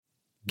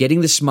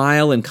Getting the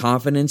smile and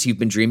confidence you've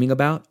been dreaming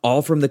about,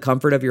 all from the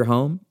comfort of your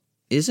home,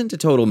 isn't a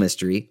total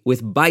mystery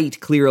with Byte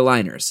clear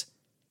aligners.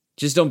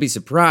 Just don't be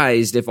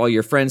surprised if all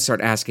your friends start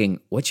asking,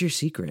 "What's your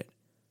secret?"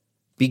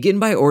 Begin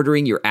by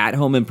ordering your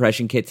at-home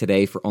impression kit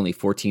today for only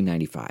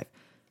 $14.95.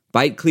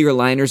 Byte clear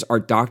aligners are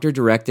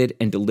doctor-directed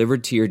and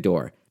delivered to your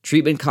door.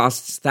 Treatment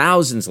costs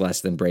thousands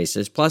less than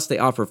braces, plus they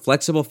offer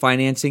flexible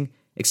financing,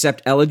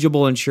 accept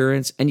eligible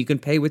insurance, and you can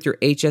pay with your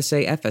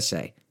HSA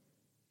FSA.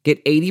 Get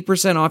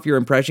 80% off your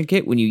impression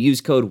kit when you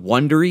use code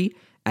WONDERY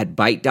at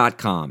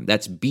Byte.com.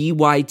 That's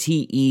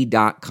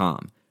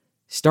BYTE.com.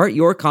 Start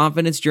your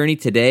confidence journey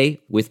today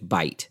with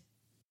Byte.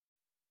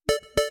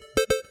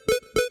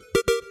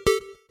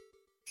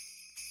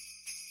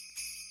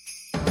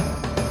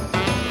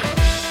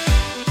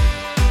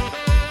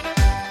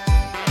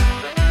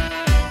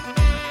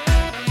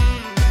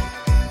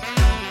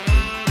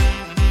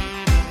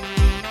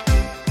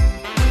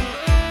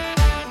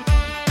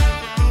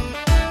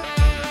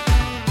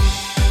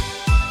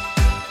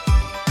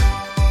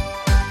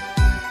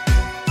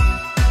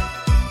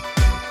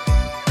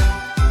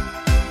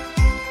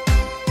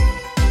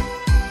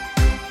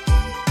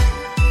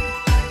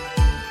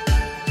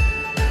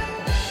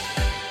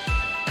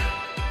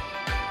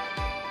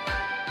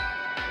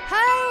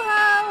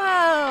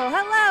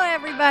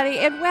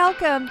 And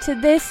welcome to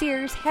this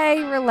year's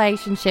Hey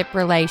Relationship.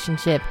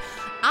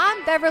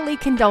 I'm Beverly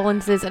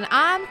Condolences, and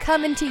I'm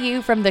coming to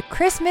you from the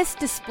Christmas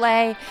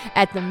display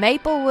at the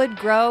Maplewood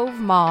Grove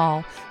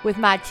Mall with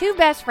my two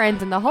best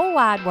friends in the whole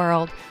wide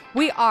world.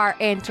 We are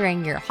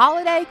answering your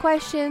holiday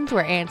questions,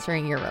 we're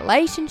answering your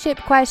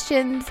relationship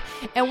questions,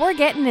 and we're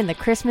getting in the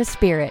Christmas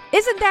spirit.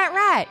 Isn't that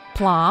right,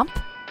 Plomp?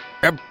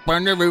 Up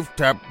on the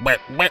rooftop.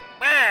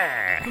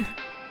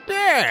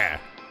 Yeah.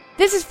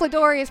 This is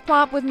Fladorius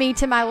Plomp with me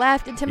to my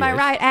left, and to my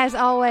right, as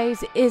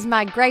always, is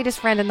my greatest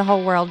friend in the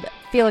whole world,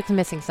 Felix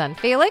Missing Son.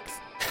 Felix?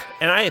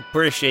 And I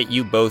appreciate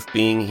you both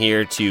being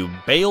here to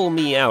bail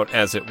me out,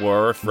 as it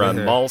were,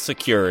 from mall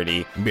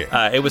security.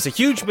 It was a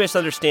huge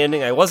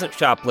misunderstanding. I wasn't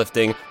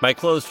shoplifting. My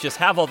clothes just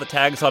have all the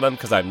tags on them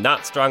because I'm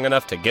not strong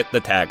enough to get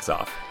the tags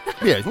off.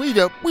 Yes,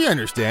 we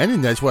understand,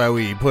 and that's why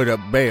we put up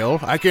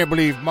bail. I can't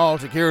believe mall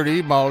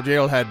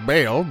jail had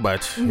bail,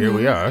 but here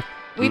we are.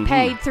 We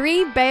paid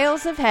 3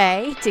 bales of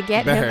hay to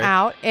get him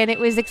out, and it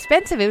was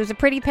expensive. It was a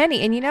pretty penny.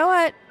 And you know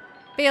what,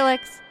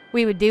 Felix?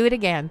 We would do it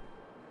again.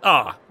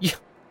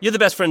 You're the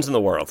best friends in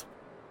the world.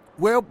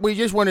 Well, we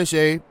just want to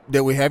say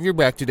that we have your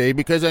back today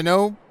because I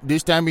know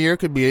this time of year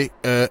could be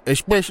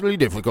especially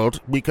difficult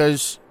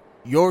because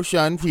your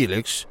son,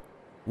 Felix,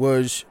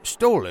 was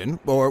stolen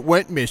or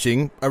went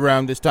missing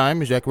around this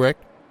time. Is that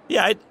correct?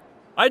 Yeah,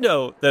 I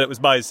know that it was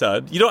my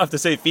son. You don't have to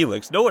say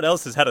Felix. No one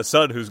else has had a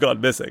son who's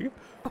gone missing.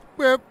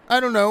 Well, I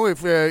don't know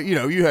if,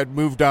 you had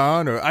moved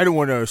on, or I don't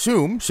want to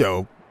assume,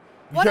 so.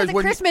 One of the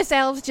Christmas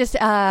elves just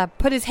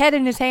put his head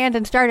in his hand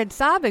and started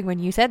sobbing when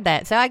you said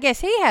that, so I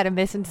guess he had a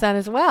missing son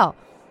as well.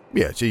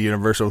 Yeah, it's a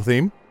universal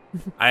theme.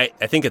 I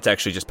think it's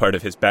actually just part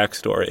of his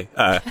backstory.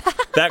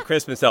 That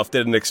Christmas elf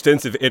did an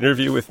extensive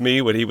interview with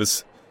me when he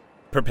was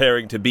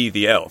preparing to be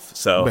the elf,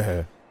 so.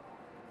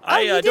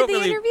 You did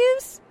the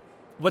interviews?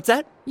 What's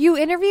that? You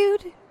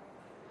interviewed?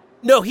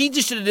 No, he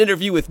just did an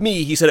interview with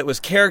me. He said it was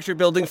character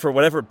building for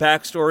whatever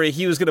backstory.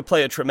 He was going to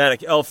play a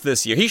traumatic elf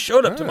this year. He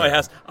showed up to my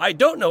house. I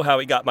don't know how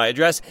he got my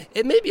address.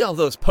 It may be all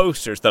those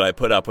posters that I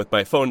put up with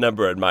my phone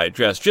number and my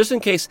address, just in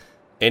case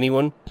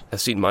anyone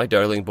has seen my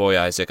darling boy,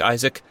 Isaac.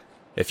 Isaac,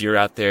 if you're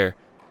out there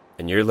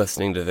and you're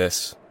listening to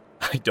this,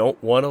 I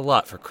don't want a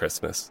lot for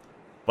Christmas,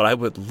 but I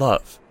would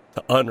love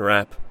to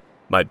unwrap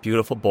my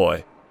beautiful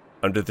boy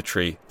under the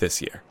tree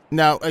this year.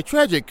 Now, a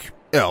tragic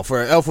elf,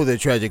 or an elf with a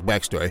tragic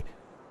backstory,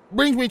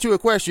 brings me to a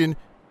question.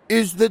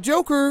 Is the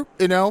Joker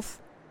an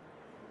elf?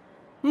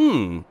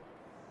 I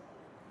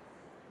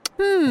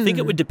think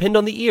it would depend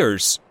on the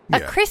ears.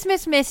 A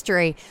Christmas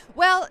mystery.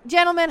 Well,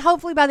 gentlemen,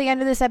 hopefully by the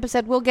end of this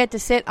episode, we'll get to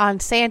sit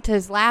on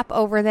Santa's lap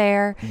over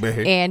there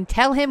and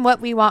tell him what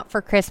we want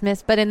for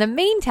Christmas. But in the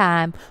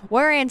meantime,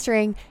 we're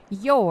answering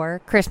your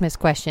Christmas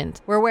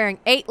questions. We're wearing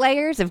 8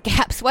 layers of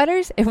Gap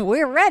sweaters, and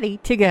we're ready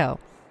to go.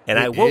 And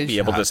I won't be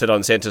able to sit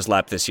on Santa's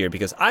lap this year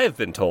because I have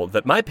been told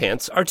that my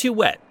pants are too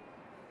wet.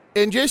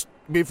 And just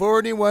before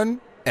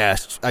anyone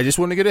asks, I just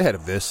want to get ahead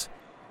of this.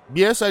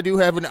 Yes, I do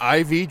have an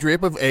IV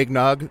drip of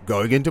eggnog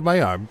going into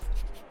my arm.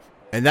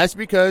 And that's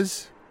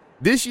because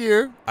this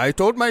year I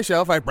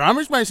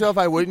promised myself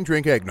I wouldn't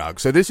drink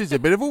eggnog. So this is a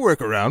bit of a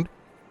workaround.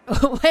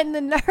 When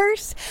the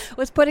nurse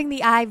was putting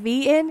the IV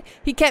in,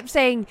 he kept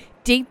saying,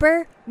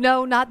 deeper?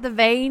 No, not the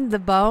vein, the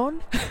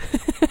bone.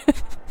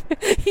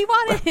 He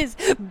wanted his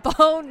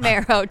bone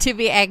marrow to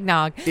be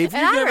eggnog. And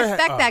I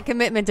respect that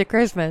commitment to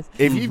Christmas.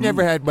 If you've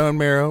never had bone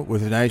marrow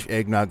with a nice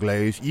eggnog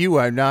glaze, you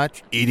are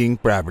not eating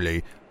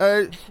properly.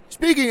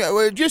 Speaking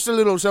of, just a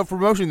little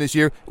self-promotion this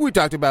year, we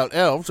talked about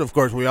elves. Of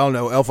course, we all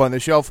know Elf on the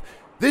Shelf.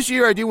 This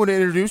year, I do want to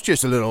introduce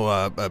just a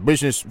little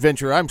business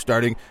venture I'm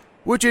starting,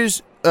 which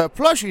is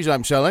plushies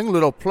I'm selling,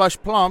 little plush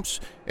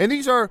plomps. And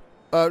these are,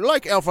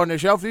 like Elf on the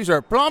Shelf, these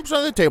are plomps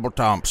on the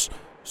tabletops.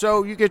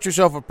 So you get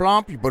yourself a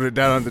plump, you put it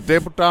down on the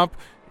tabletop,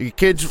 your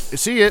kids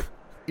see it,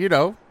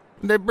 and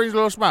it brings a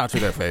little smile to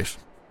their face.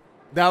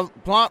 Now,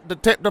 the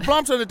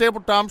plumps on the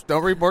tabletops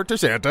don't report to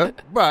Santa,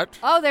 but...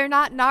 Oh, they're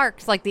not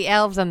narcs like the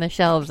elves on the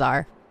shelves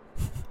are.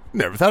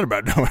 Never thought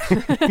about knowing.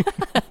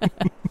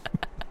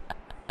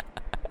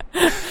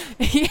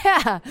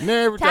 Yeah.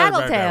 Never thought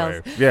about it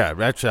that way. Yeah,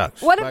 that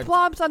sucks. What do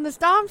plumps on the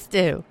stomps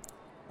do?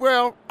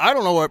 Well, I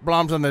don't know what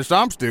plumps on the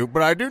stomps do,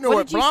 but I do know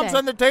what plumps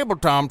on the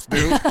tabletops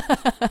do.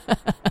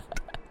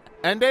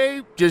 And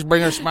they just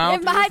bring a smile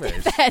to your my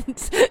face.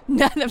 defense,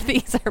 none of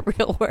these are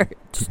real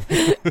words.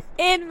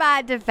 In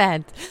my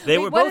defense. They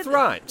were both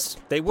rhymes.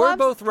 They were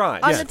both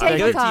rhymes. On the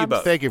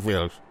tabletops. Thank you,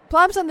 Felix.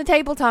 Plumps on the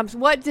tabletops,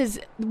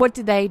 what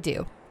do they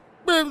do?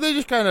 Well, they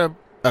just kind of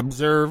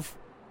observe.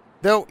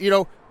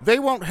 They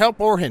won't help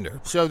or hinder.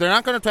 So they're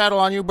not going to tattle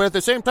on you, but at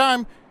the same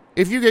time,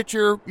 if you get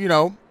your,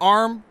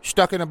 arm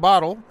stuck in a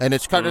bottle and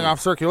it's cutting off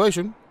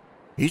circulation,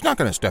 he's not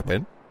going to step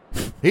in.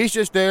 He's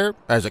just there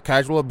as a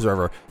casual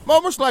observer.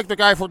 Almost like the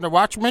guy from The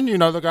Watchmen,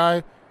 the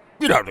guy,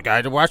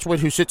 the Watchman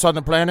who sits on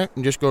the planet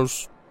and just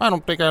goes, I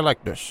don't think I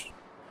like this.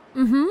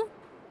 Mm-hmm.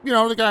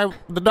 The guy,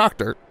 the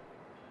doctor.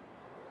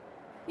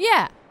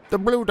 Yeah. The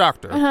blue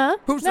doctor. Uh-huh.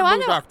 Who's the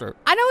blue doctor?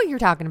 I know what you're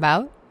talking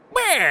about.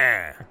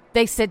 Where?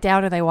 They sit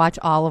down and they watch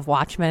all of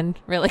Watchmen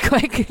really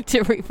quick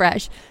to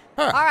refresh.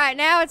 Huh. All right,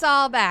 now it's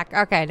all back.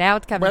 Okay, now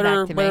it's coming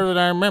back to me. Better than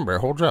I remember.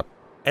 Holds up.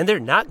 And they're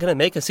not going to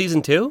make a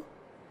season 2?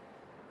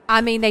 I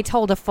mean, they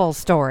told a full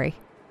story.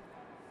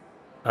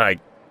 I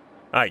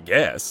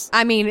guess.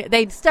 I mean,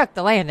 they stuck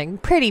the landing.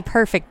 Pretty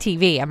perfect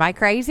TV. Am I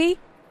crazy?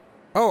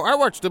 Oh, I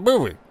watched the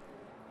movie.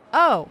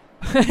 Oh.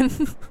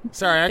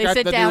 Sorry, I they got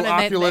sit the down new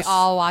and Oculus. they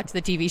all watch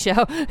the TV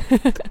show.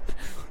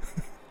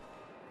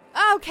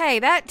 Okay,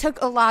 that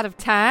took a lot of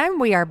time.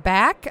 We are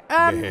back.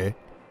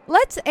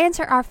 Let's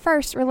answer our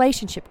first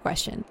relationship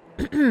question.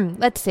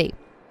 Let's see.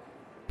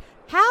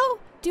 How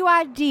do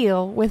I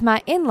deal with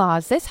my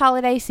in-laws this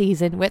holiday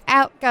season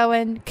without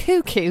going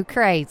cuckoo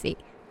crazy?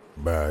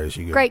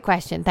 Great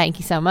question. Thank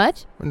you so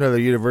much. Another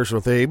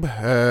universal theme.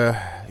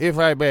 If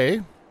I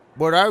may,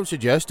 what I would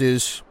suggest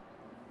is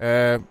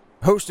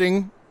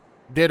hosting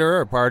dinner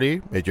or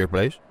party at your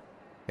place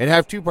and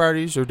have 2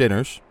 parties or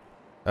dinners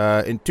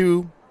in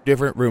 2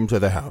 different rooms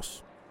of the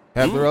house.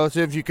 Have the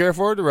relatives you care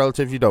for, the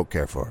relatives you don't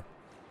care for.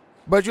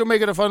 But you'll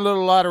make it a fun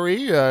little lottery.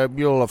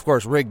 You'll, of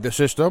course, rig the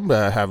system,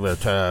 have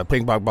it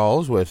ping pong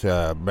balls with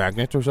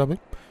magnets or something.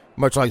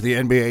 Much like the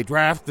NBA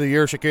draft the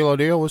year Shaquille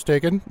O'Neal was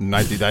taken in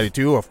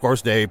 1992. Of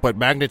course, they put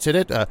magnets in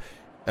it,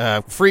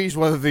 freeze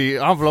one of the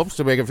envelopes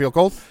to make it feel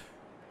cold.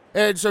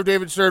 And so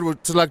David Stern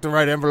would select the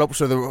right envelope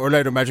so the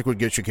Orlando Magic would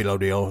get Shaquille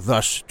O'Neal,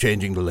 thus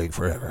changing the league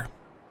forever.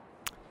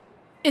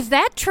 Is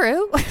that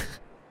true?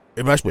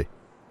 It must be.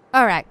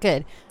 All right,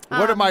 good.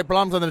 One of my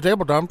plums on the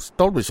tabletops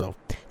told me so.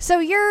 So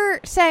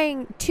you're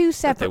saying 2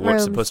 separate rooms. They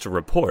weren't supposed to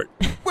report.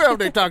 Well,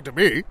 they talked to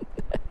me.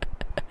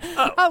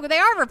 Oh, they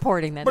are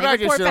reporting then. But I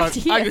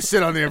just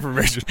sit on the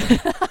information.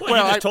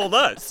 Well, you just told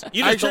us.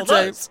 You just told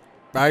us.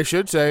 I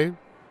should say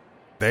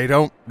they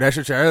don't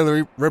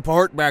necessarily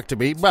report back to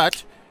me,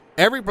 but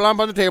every plum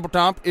on the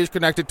tabletop is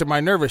connected to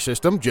my nervous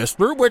system just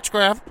through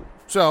witchcraft,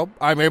 so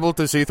I'm able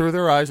to see through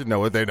their eyes and know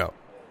what they know.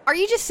 Are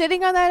you just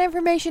sitting on that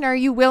information, or are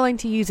you willing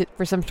to use it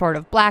for some sort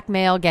of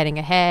blackmail, getting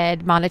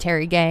ahead,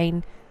 monetary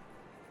gain?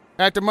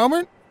 At the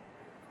moment,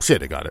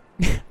 sitting on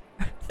it.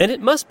 And it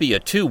must be a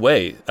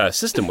two-way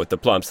system with the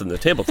plumps and the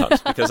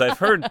tabletops, because I've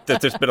heard that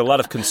there's been a lot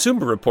of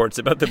consumer reports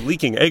about them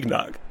leaking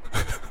eggnog.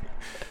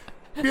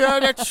 Yeah,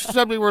 that's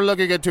something we're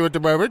looking into at the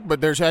moment, but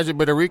there hasn't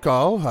been a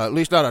recall, at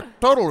least not a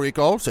total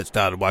recall. Sits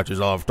down and watches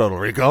all of Total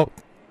Recall.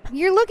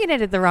 You're looking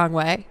at it the wrong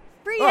way.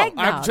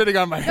 Eggnog. I'm sitting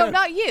on my head. No,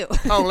 not you.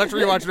 Oh, let's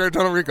rewatch their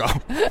Total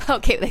Recall.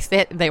 Okay, they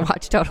sit and they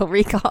watch Total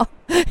Recall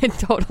in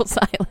total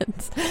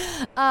silence.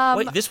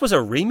 Wait, this was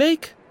a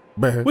remake?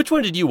 Which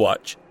one did you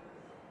watch?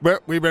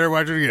 But we better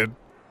watch it again.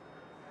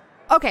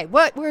 Okay,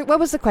 what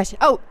was the question?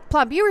 Oh,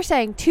 Plump, you were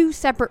saying 2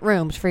 separate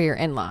rooms for your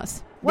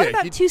in-laws. What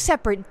about 2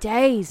 separate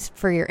days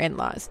for your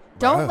in-laws?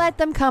 Don't let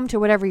them come to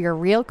whatever your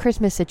real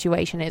Christmas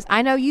situation is.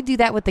 I know you do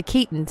that with the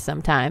Keatons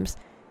sometimes.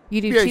 You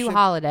do 2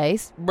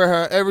 holidays.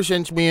 Ever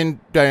since me and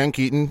Diane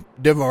Keaton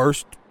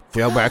divorced,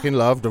 fell back in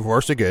love,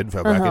 divorced again,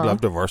 fell back in love,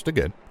 divorced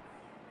again,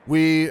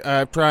 we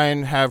try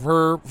and have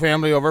her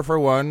family over for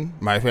one,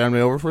 my family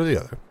over for the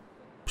other.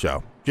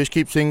 So, just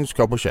keep things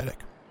copacetic.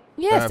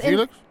 Yes.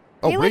 Felix?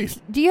 Felix,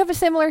 please. do you have a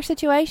similar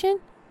situation?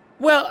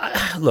 Well,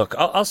 look,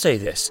 I'll say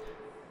this.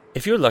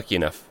 If you're lucky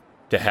enough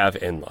to have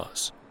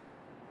in-laws,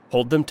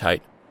 hold them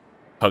tight,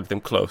 hug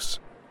them close,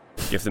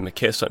 give them a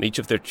kiss on each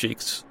of their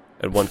cheeks,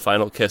 and one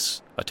final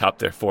kiss atop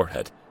their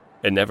forehead,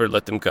 and never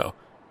let them go.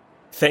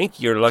 Thank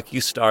your lucky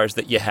stars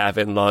that you have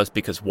in-laws,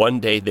 because one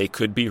day they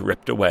could be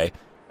ripped away,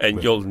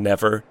 and you'll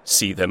never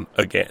see them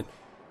again.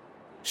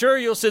 Sure,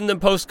 you'll send them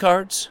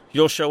postcards.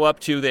 You'll show up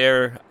to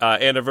their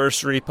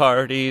anniversary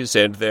parties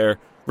and their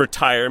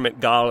retirement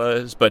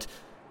galas, but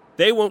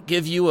they won't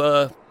give you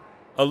a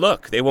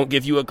look. They won't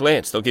give you a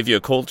glance. They'll give you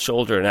a cold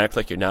shoulder and act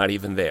like you're not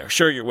even there.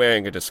 Sure, you're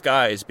wearing a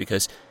disguise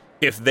because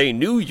if they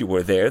knew you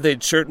were there,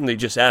 they'd certainly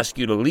just ask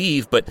you to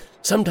leave, but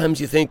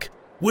sometimes you think,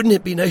 wouldn't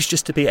it be nice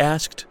just to be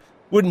asked?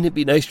 Wouldn't it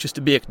be nice just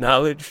to be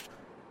acknowledged?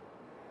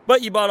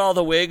 But you bought all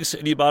the wigs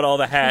and you bought all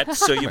the hats,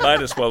 so you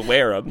might as well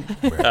wear them.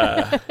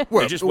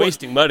 You're just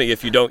wasting money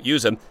if you don't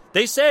use them.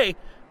 They say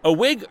a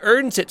wig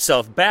earns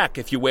itself back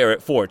if you wear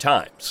it 4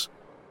 times.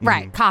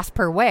 Right, cost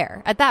per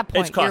wear. At that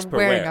point, It's cost you're per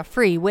wearing wear. a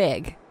free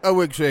wig. A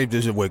wig saved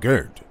is a wig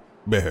earned.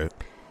 Meh.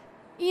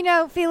 You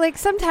know,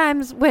 Felix,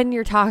 sometimes when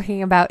you're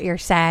talking about your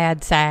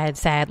sad, sad,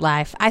 sad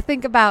life, I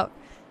think about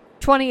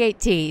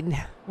 2018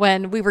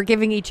 when we were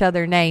giving each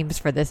other names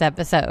for this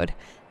episode.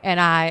 And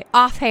I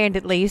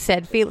offhandedly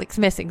said Felix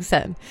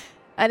Missingson,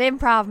 an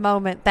improv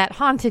moment that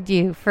haunted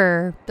you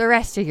for the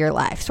rest of your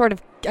life, sort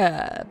of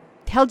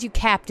held you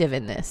captive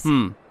in this.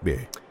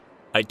 Meh.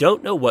 I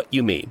don't know what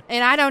you mean.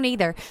 And I don't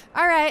either.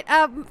 All right,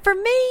 for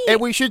me...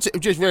 And we should say,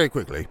 just very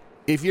quickly,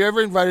 if you're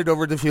ever invited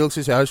over to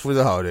Felix's house for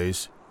the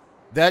holidays,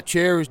 that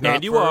chair is not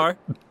And you for... are.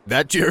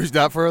 That chair is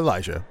not for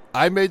Elijah.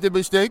 I made the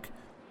mistake.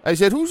 I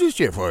said, who's this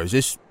chair for? Is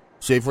this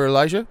safe for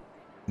Elijah?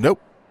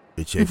 Nope.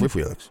 It's safe for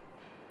Felix.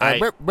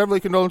 Beverly,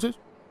 condolences?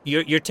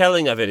 Your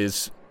telling of it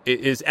is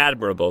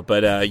admirable,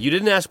 but you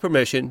didn't ask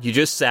permission. You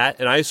just sat,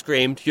 and I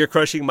screamed, "You're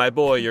crushing my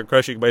boy! You're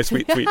crushing my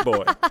sweet, sweet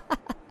boy!"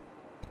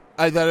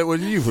 I thought it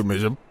was a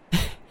euphemism.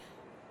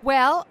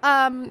 Well,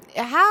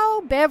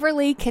 how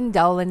Beverly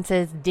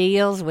Condolences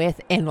deals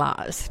with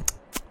in-laws.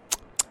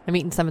 I'm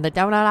eating some of the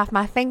donut off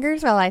my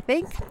fingers while I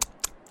think.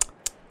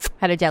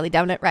 Had a jelly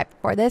donut right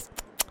before this.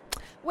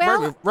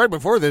 Well, Right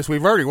before this,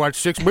 we've already watched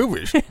 6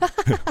 movies.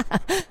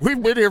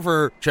 We've been here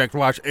for,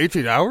 watch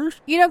 18 hours?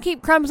 you don't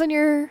keep crumbs on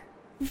your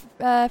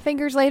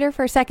fingers later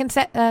for a second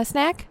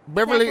snack?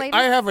 Beverly, Snack later?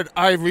 I have an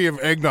IV of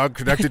eggnog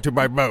connected to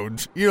my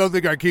bones. You don't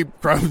think I keep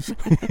crumbs?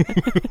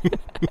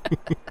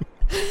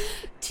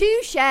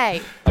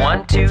 Touche.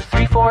 1, 2,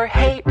 3, 4,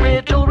 hey,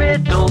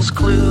 riddles,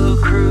 clue,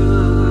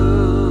 crew.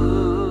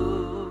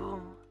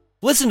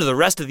 Listen to the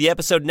rest of the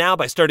episode now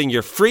by starting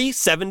your free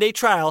 7-day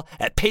trial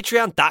at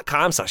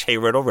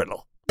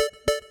patreon.com/heyriddleriddle.